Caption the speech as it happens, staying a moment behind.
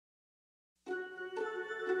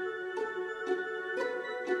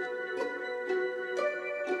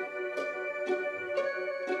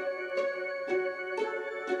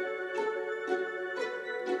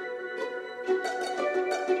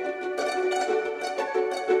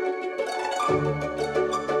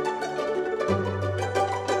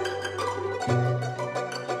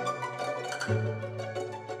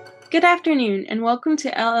Good afternoon, and welcome to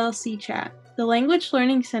LLC Chat, the Language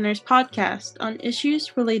Learning Center's podcast on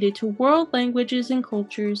issues related to world languages and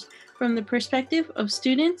cultures from the perspective of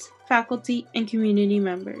students, faculty, and community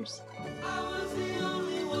members.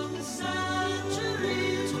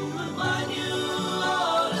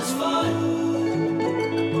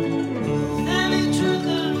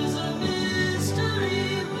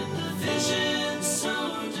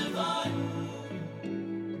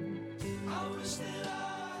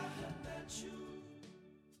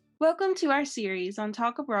 Welcome to our series on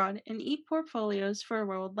Talk Abroad and ePortfolios for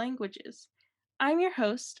World Languages. I'm your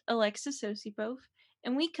host, Alexis Osipov,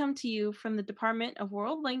 and we come to you from the Department of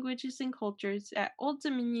World Languages and Cultures at Old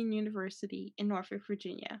Dominion University in Norfolk,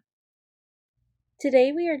 Virginia.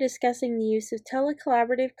 Today we are discussing the use of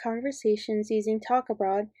telecollaborative conversations using Talk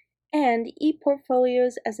Abroad and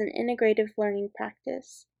ePortfolios as an integrative learning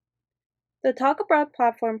practice. The Talk Abroad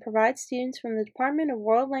platform provides students from the Department of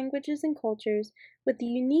World Languages and Cultures with the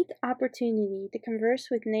unique opportunity to converse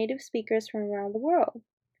with native speakers from around the world.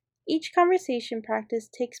 Each conversation practice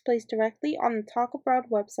takes place directly on the Talk Abroad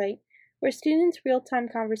website, where students' real-time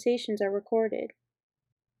conversations are recorded.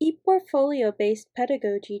 ePortfolio-based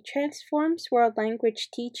pedagogy transforms world language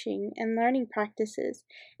teaching and learning practices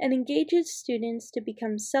and engages students to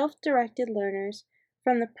become self-directed learners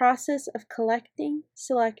from the process of collecting,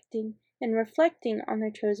 selecting, and reflecting on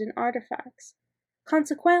their chosen artifacts.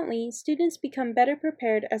 Consequently, students become better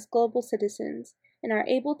prepared as global citizens and are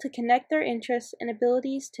able to connect their interests and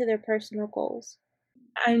abilities to their personal goals.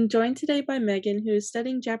 I'm joined today by Megan, who is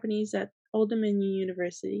studying Japanese at Old Dominion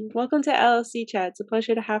University. Welcome to LLC Chat. It's a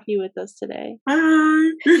pleasure to have you with us today.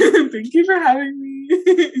 Hi! Thank you for having me.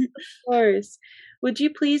 Of course. Would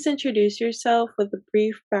you please introduce yourself with a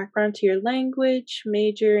brief background to your language,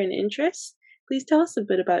 major, and interests? Please tell us a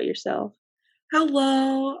bit about yourself.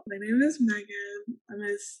 Hello, my name is Megan. I'm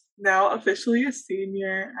now officially a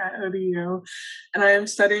senior at ODU, and I am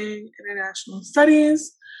studying international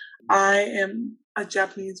studies. I am a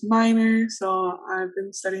Japanese minor, so I've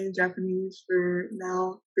been studying Japanese for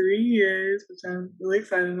now 3 years, which I'm really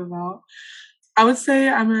excited about. I would say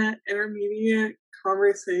I'm an intermediate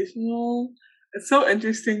conversational. It's so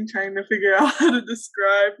interesting trying to figure out how to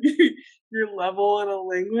describe your level in a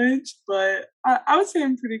language, but I would say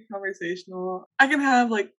I'm pretty conversational. I can have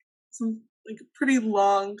some pretty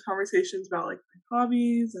long conversations about my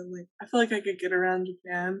hobbies, and I feel like I could get around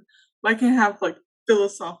Japan. But I can have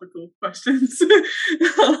philosophical questions.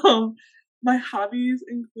 um, my hobbies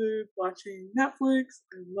include watching Netflix.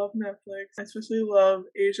 I love Netflix. I especially love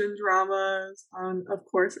Asian dramas, of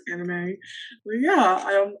course, anime. But yeah,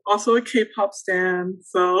 I'm also a K-pop stan,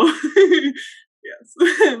 so yes,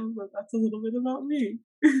 but that's a little bit about me.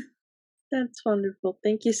 That's wonderful.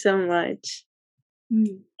 Thank you so much.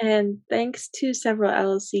 And thanks to several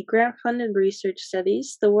LLC grant-funded research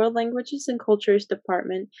studies, the World Languages and Cultures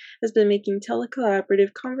Department has been making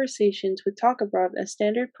telecollaborative conversations with Talk Abroad a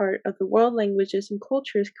standard part of the World Languages and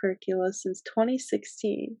Cultures curricula since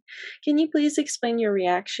 2016. Can you please explain your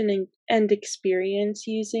reaction and experience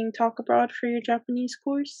using Talk Abroad for your Japanese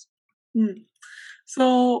course?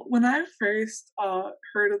 So when I first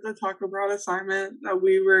heard of the Talk Abroad assignment that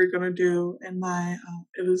we were going to do in my,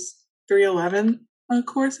 it was 311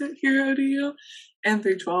 course here at ODU and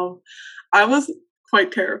 312, I was quite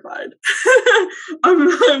terrified.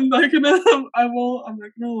 I'm not gonna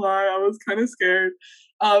lie, I was kind of scared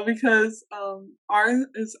because our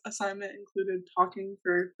assignment included talking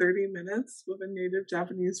for 30 minutes with a native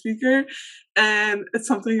Japanese speaker, and it's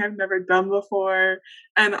something I've never done before,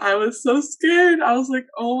 and I was so scared. I was like,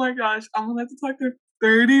 oh my gosh, I'm gonna have to talk to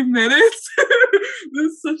 30 minutes. This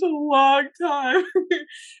is such a long time.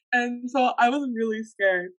 And so I was really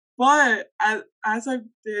scared. But as I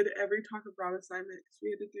did every Talk Abroad assignment, because we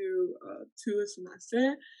had to do 2 a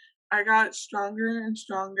semester, I got stronger and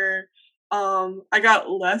stronger. I got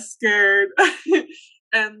less scared.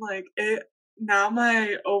 And now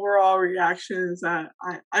my overall reaction is that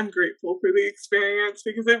I'm grateful for the experience,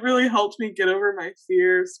 because it really helped me get over my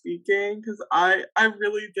fear of speaking, because I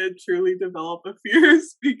really did truly develop a fear of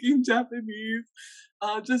speaking Japanese,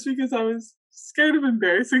 just because I was scared of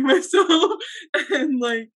embarrassing myself. And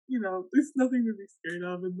there's nothing to be scared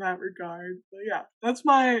of in that regard. So yeah, that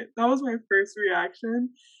was my first reaction.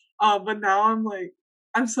 But now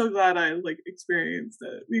I'm so glad I experienced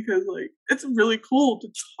it, because it's really cool to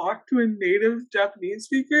talk to a native Japanese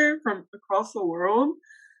speaker from across the world.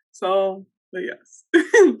 So, but yes.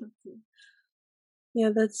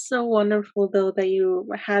 Yeah, that's so wonderful though that you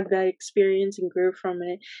had that experience and grew from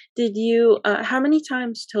it. Did you, how many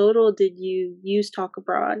times total did you use Talk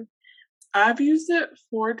Abroad? I've used it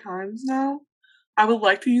 4 times now. I would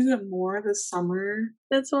like to use it more this summer.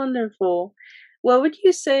 That's wonderful. What would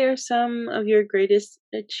you say are some of your greatest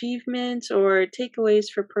achievements or takeaways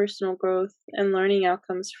for personal growth and learning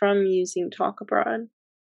outcomes from using Talk Abroad?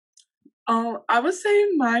 I would say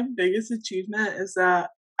my biggest achievement is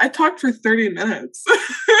that I talked for 30 minutes.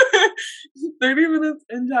 30 minutes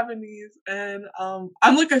in Japanese, and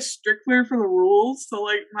I'm like a stickler for the rules. So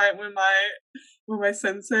like my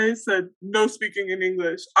sensei said no speaking in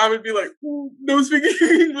English, I would be like, "Ooh, no speaking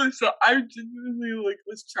in English." So I genuinely like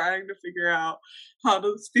was trying to figure out how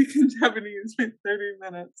to speak in Japanese for 30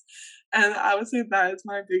 minutes. And I would say that is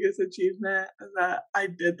my biggest achievement, that I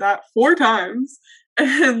did that 4 times.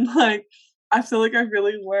 And like I feel like I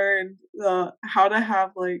really learned how to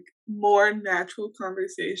have like more natural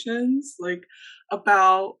conversations, like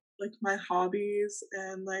about like my hobbies,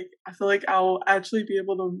 and like I feel like I'll actually be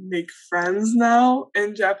able to make friends now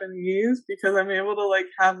in Japanese because I'm able to like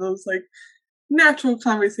have those like natural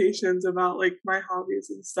conversations about like my hobbies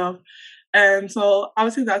and stuff. And so I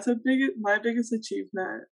would say that's my biggest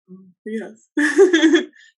achievement. Yes.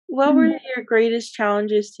 What were your greatest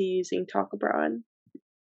challenges to using Talk Abroad?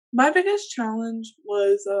 My biggest challenge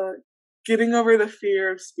was getting over the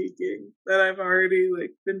fear of speaking that I've already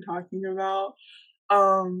like been talking about.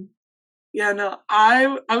 Um yeah, no,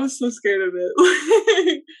 I was so scared of it.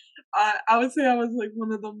 Like, I would say I was like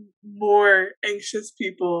one of the more anxious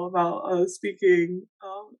people about speaking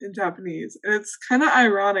in Japanese. And it's kind of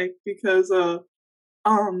ironic because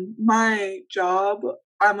my job,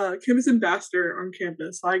 I'm a campus ambassador on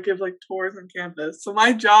campus. So I give like tours on campus. So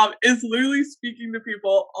my job is literally speaking to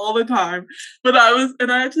people all the time. And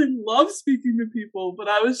I actually love speaking to people, but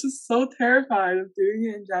I was just so terrified of doing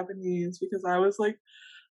it in Japanese because I was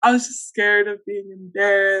just scared of being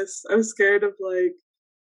embarrassed. I was scared of like,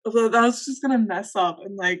 that I was just gonna mess up,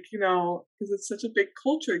 and like, because it's such a big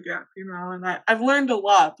culture gap, and I've learned a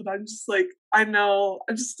lot, but I'm just like, I know,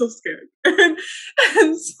 I'm just still scared.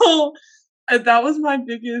 And so that was my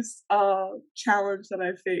biggest challenge that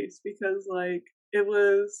I faced because like it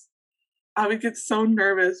was I would get so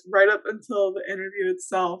nervous right up until the interview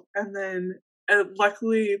itself. And then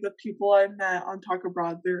luckily, the people I met on Talk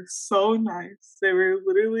Abroad, they're so nice. They were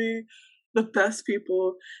literally the best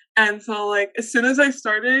people. And so, like, as soon as I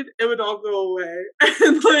started, it would all go away.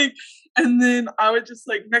 And then I would just,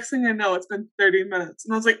 like, next thing I know, it's been 30 minutes.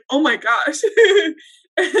 And I was like, oh my gosh.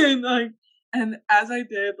 and, like, and as I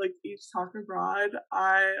did, like, each Talk Abroad,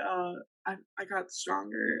 I got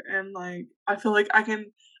stronger. And, like, I feel like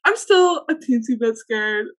I'm still a teensy bit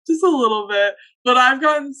scared, just a little bit, but I've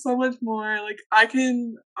gotten so much more. Like I've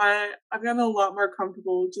gotten a lot more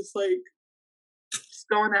comfortable just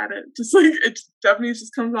going at it. Just like Japanese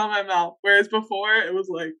just comes out of my mouth. Whereas before it was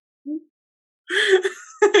like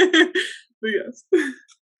but yes.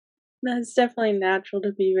 That's definitely natural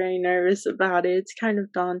to be very nervous about it. It's kind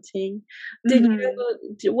of daunting. Mhm.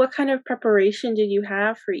 What kind of preparation did you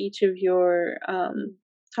have for each of your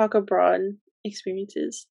talk abroad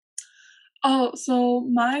experiences? Oh, so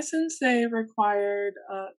my sensei required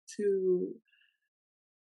to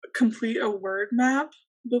complete a word map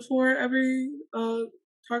before every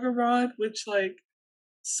talk abroad, which like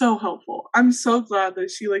so helpful. I'm so glad that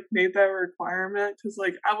she like made that requirement because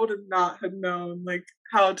like I would have not have known like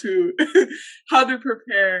how to how to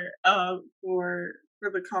prepare for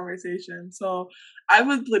the conversation. So I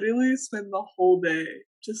would literally spend the whole day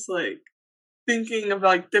just like thinking of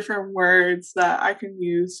like different words that I can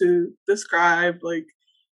use to describe like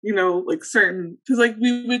like certain, because like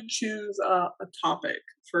we would choose a topic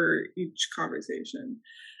for each conversation,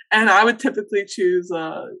 and I would typically choose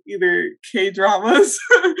either K dramas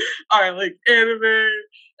or like anime,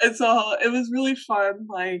 and so it was really fun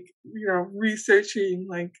like researching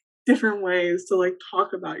like different ways to like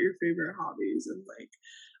talk about your favorite hobbies,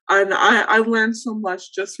 and I learned so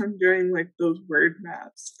much just from doing like those word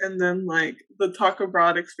maps. And then like the talk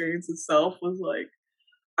abroad experience itself was like,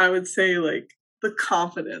 I would say like the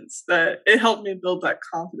confidence that it helped me build that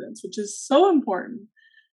confidence, which is so important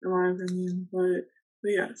in my opinion. But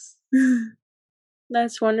yes.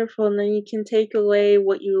 That's wonderful. And then you can take away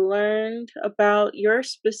what you learned about your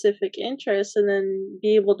specific interests and then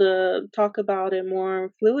be able to talk about it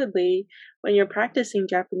more fluidly when you're practicing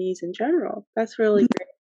Japanese in general. That's really great.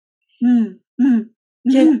 Mm, mm,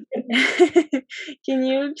 Can mhm. can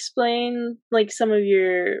you explain like some of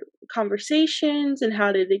your conversations and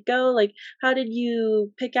how did it go? Like how did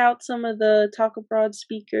you pick out some of the talk abroad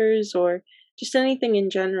speakers or just anything in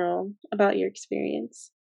general about your experience?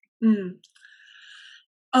 Mm.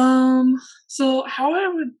 Um, so how I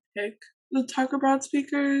would pick the talk abroad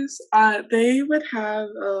speakers, they would have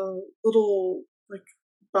a little like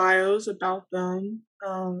bios about them,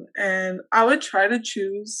 and I would try to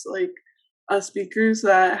choose like speakers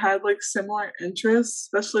that had like similar interests,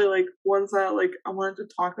 especially like ones that like I wanted to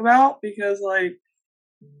talk about because like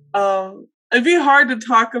it'd be hard to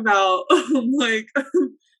talk about like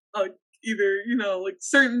uh, either like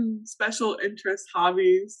certain special interest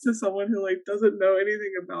hobbies to someone who like doesn't know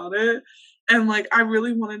anything about it, and like I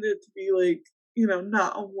really wanted it to be like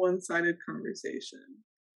not a one-sided conversation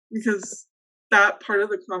because that part of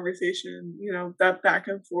the conversation, that back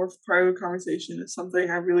and forth part of the conversation is something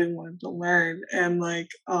I really wanted to learn and like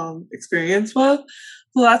experience with.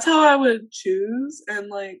 So that's how I would choose. And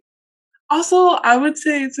like also, I would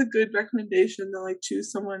say it's a good recommendation to like choose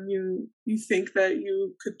someone you think that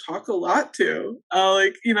you could talk a lot to.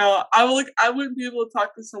 Like I wouldn't be able to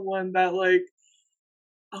talk to someone that like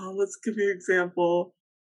let's give you an example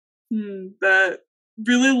that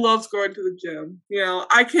really loves going to the gym.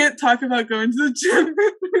 I can't talk about going to the gym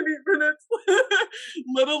for 30 minutes,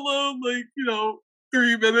 let alone like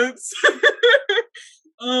 3 minutes.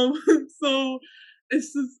 um, so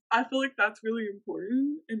it's just I feel like that's really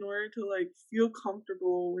important in order to like feel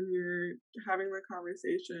comfortable when you're having the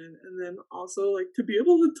conversation, and then also like to be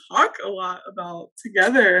able to talk a lot about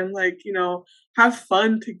together and like have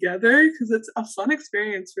fun together because it's a fun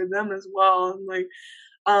experience for them as well. And like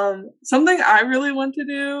something I really want to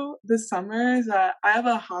do this summer is that I have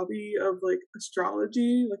a hobby of like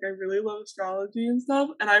astrology. Like I really love astrology and stuff,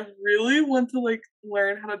 and I really want to like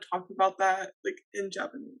learn how to talk about that like in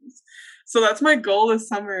Japanese. So that's my goal this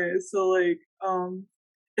summer is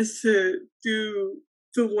to do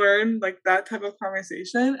to learn like that type of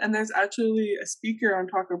conversation. And there's actually a speaker on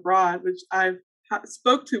Talk Abroad which I've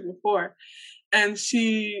spoke to before, and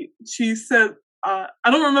she said I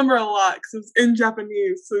don't remember a lot because it's in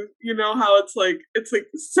Japanese, so you know how it's like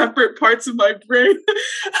separate parts of my brain.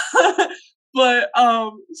 But I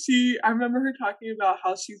remember her talking about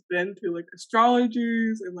how she's been to like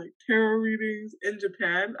astrologers and like tarot readings in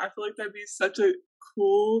Japan. I feel like that'd be such a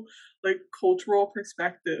cool like cultural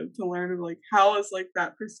perspective to learn of like how is like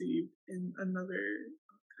that perceived in another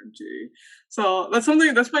country. So that's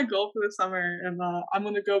my goal for the summer, and I'm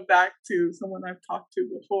gonna go back to someone I've talked to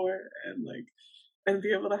before and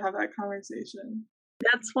be able to have that conversation.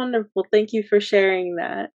 That's wonderful. Thank you for sharing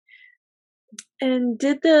that. And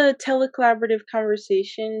did the telecollaborative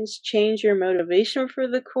conversations change your motivation for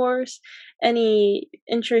the course? Any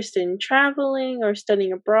interest in traveling or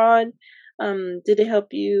studying abroad? Did it help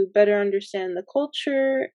you better understand the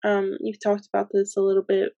culture? You've talked about this a little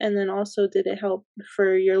bit. And then also, did it help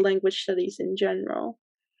for your language studies in general?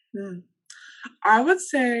 Mm. I would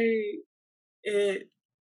say it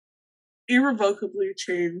irrevocably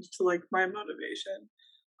changed like my motivation.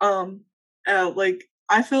 Um, like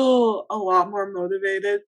I feel a lot more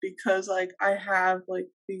motivated because like I have like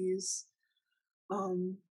these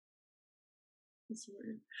um what's the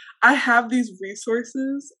word? I have these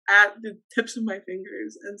resources at the tips of my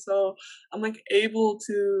fingers, and so I'm like able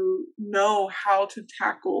to know how to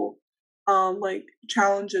tackle like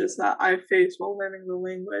challenges that I face while learning the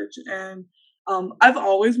language. And I've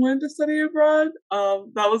always wanted to study abroad.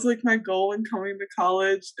 That was like my goal in coming to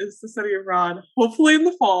college is to study abroad. Hopefully in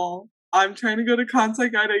the fall. I'm trying to go to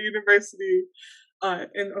Kansai Gaida University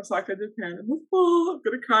in Osaka, Japan in the fall. I'm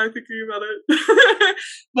gonna cry thinking about it,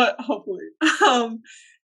 but hopefully.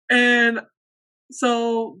 And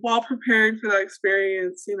so while preparing for that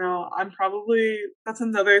experience, that's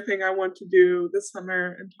another thing I want to do this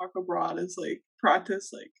summer and talk abroad is like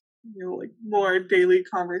practice like like more daily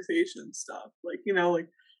conversation stuff, like like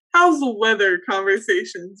how's the weather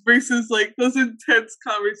conversations versus like those intense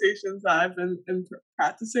conversations that I've been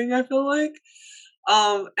practicing. I feel like,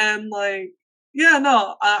 and like yeah,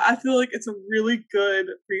 no, I feel like it's a really good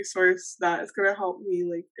resource that is gonna help me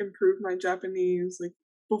like improve my Japanese like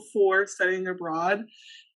before studying abroad.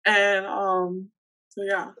 And so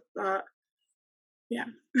yeah, yeah.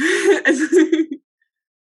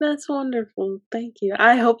 That's wonderful. Thank you.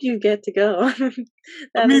 I hope you get to go. Me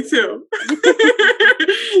That'll too.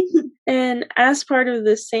 And as part of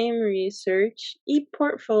the same research,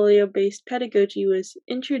 e-portfolio based pedagogy was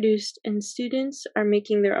introduced, and students are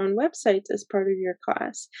making their own websites as part of your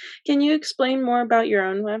class. Can you explain more about your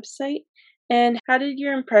own website? And how did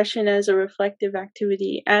your impression as a reflective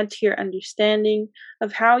activity add to your understanding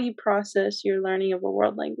of how you process your learning of a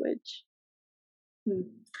world language? Hmm.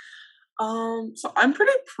 So I'm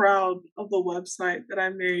pretty proud of the website that I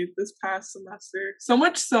made this past semester. So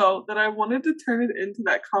much so that I wanted to turn it into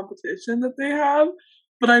that competition that they have,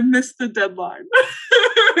 but I missed the deadline.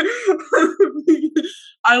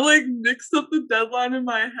 I like mixed up the deadline in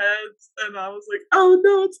my head, and I was like, "Oh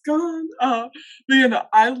no, it's gone." But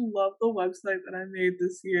I love the website that I made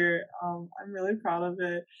this year. I'm really proud of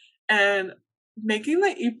it, and making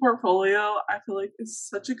the e-portfolio, I feel like is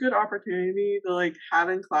such a good opportunity to like have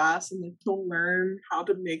in class and like to learn how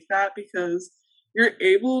to make that because you're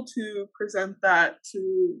able to present that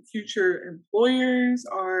to future employers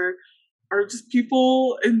or just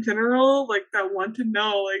people in general like that want to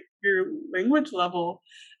know like your language level.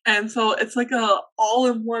 And so it's like a all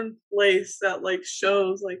in one place that like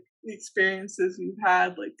shows like the experiences you've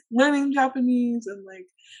had like learning Japanese, and like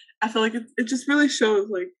I feel like it just really shows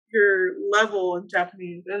like your level in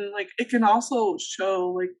Japanese, and like it can also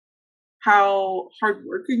show like how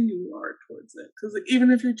hardworking you are towards it. Because like,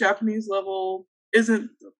 even if your Japanese level isn't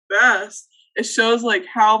the best, it shows like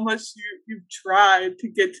how much you've tried to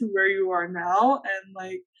get to where you are now, and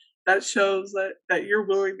like that shows that you're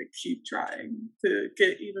willing to keep trying to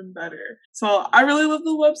get even better. So I really love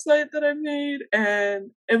the website that I made,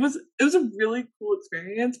 and it was a really cool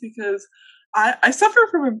experience because I suffer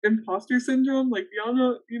from imposter syndrome. Like y'all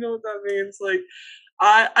know what that means. Like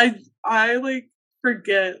I like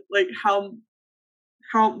forget like how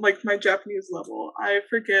like my Japanese level. I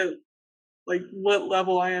forget like what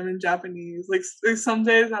level I am in Japanese. Like there's some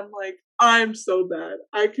days I'm like I'm so bad.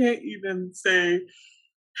 I can't even say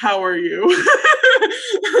how are you,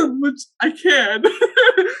 which I can,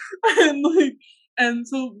 and like and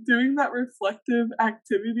so doing that reflective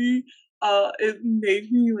activity, it made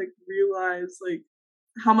me like realize like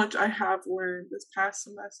how much I have learned this past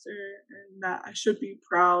semester, and that I should be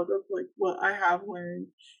proud of like what I have learned,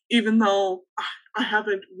 even though I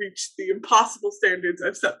haven't reached the impossible standards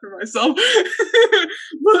I've set for myself.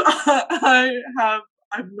 But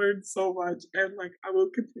I've learned so much, and like I will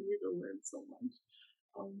continue to learn so much.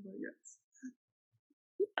 But yes.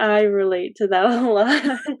 I relate to that a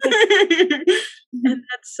lot. And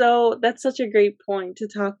that's such a great point to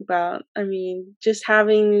talk about. I mean, just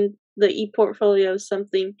having the e-portfolio is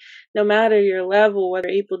something, no matter your level, whether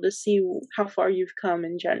you're able to see how far you've come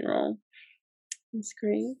in general. That's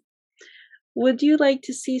great. Would you like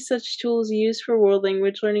to see such tools used for world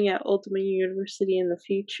language learning at Ultima University in the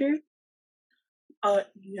future?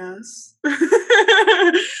 Yes.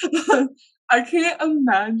 I can't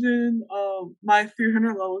imagine my 300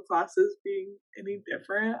 level classes being any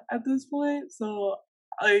different at this point. So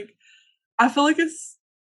like I feel like it's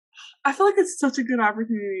I feel like it's such a good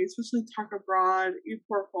opportunity, especially talk abroad,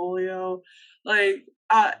 e-portfolio. Like,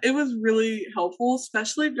 it was really helpful,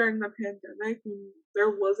 especially during the pandemic when there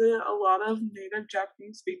wasn't a lot of native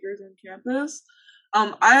Japanese speakers on campus.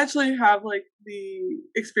 I actually have like the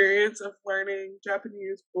experience of learning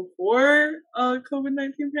Japanese before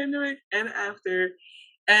COVID-19 pandemic and after,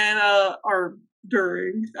 and or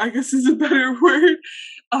during, I guess is a better word.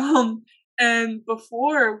 Um, and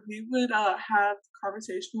before we would have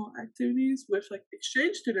conversational activities with like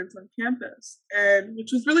exchange students on campus, and which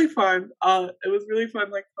was really fun. It was really fun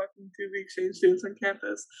like talking to the exchange students on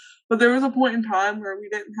campus. But there was a point in time where we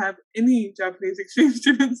didn't have any Japanese exchange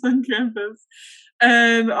students on campus,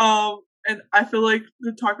 and I feel like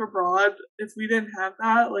to talk abroad, if we didn't have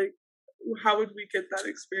that, like how would we get that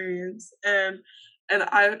experience? And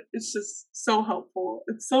it's just so helpful.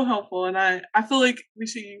 It's so helpful, and I feel like we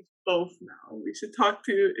should use both now. We should talk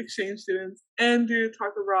to exchange students and do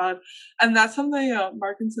talk abroad, and that's something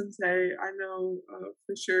Markin Sensei I know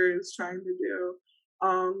for sure is trying to do.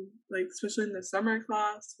 Like especially in the summer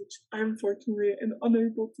class, which I unfortunately am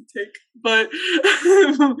unable to take, but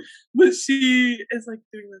but she is like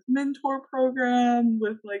doing this mentor program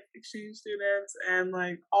with like exchange students, and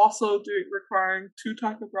like also doing requiring two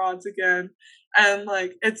talk abroads again, and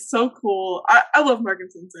like it's so cool. I love Markin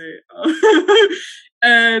Sensei,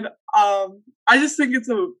 and I just think it's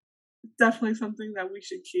a definitely something that we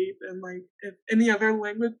should keep. And like if any other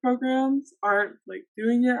language programs aren't like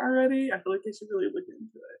doing it already, I feel like they should really look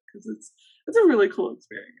into it because it's a really cool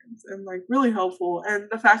experience and like really helpful. And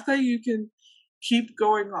the fact that you can keep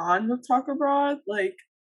going on with talk abroad, like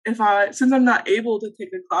if I since I'm not able to take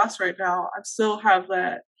a class right now, I still have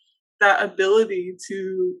that ability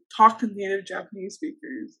to talk to native Japanese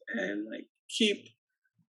speakers and like keep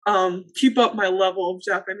up my level of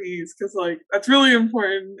Japanese, because like that's really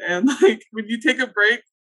important. And like when you take a break,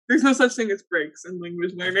 there's no such thing as breaks in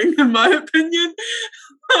language learning in my opinion.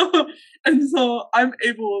 And so I'm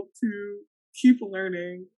able to keep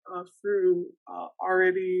learning through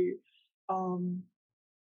already um,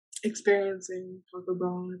 experiencing talk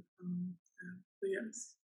abroad. But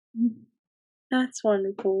yes. That's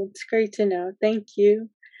wonderful. It's great to know. Thank you.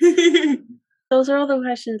 Those are all the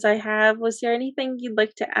questions I have. Was there anything you'd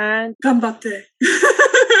like to add? Ganbatte.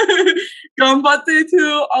 Gambate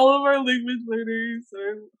to all of our language learners that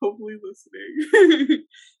are hopefully listening.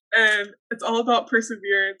 And it's all about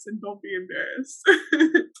perseverance and don't be embarrassed.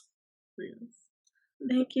 Yes.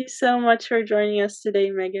 Thank you so much for joining us today,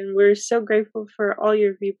 Megan. We're so grateful for all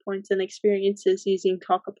your viewpoints and experiences using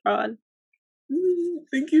Talk Abroad.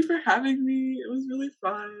 Thank you for having me. It was really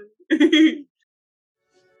fun.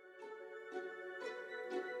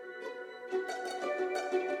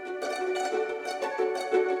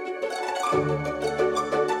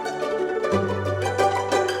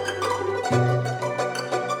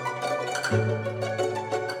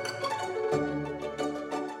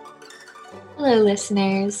 Hello,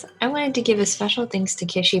 listeners. I wanted to give a special thanks to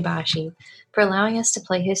Kishibashi for allowing us to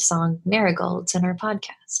play his song Marigolds in our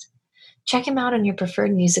podcast. Check him out on your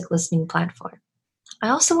preferred music listening platform. I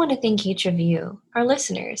also want to thank each of you, our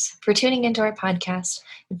listeners, for tuning into our podcast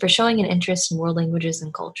and for showing an interest in world languages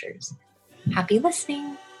and cultures. Happy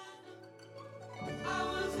listening!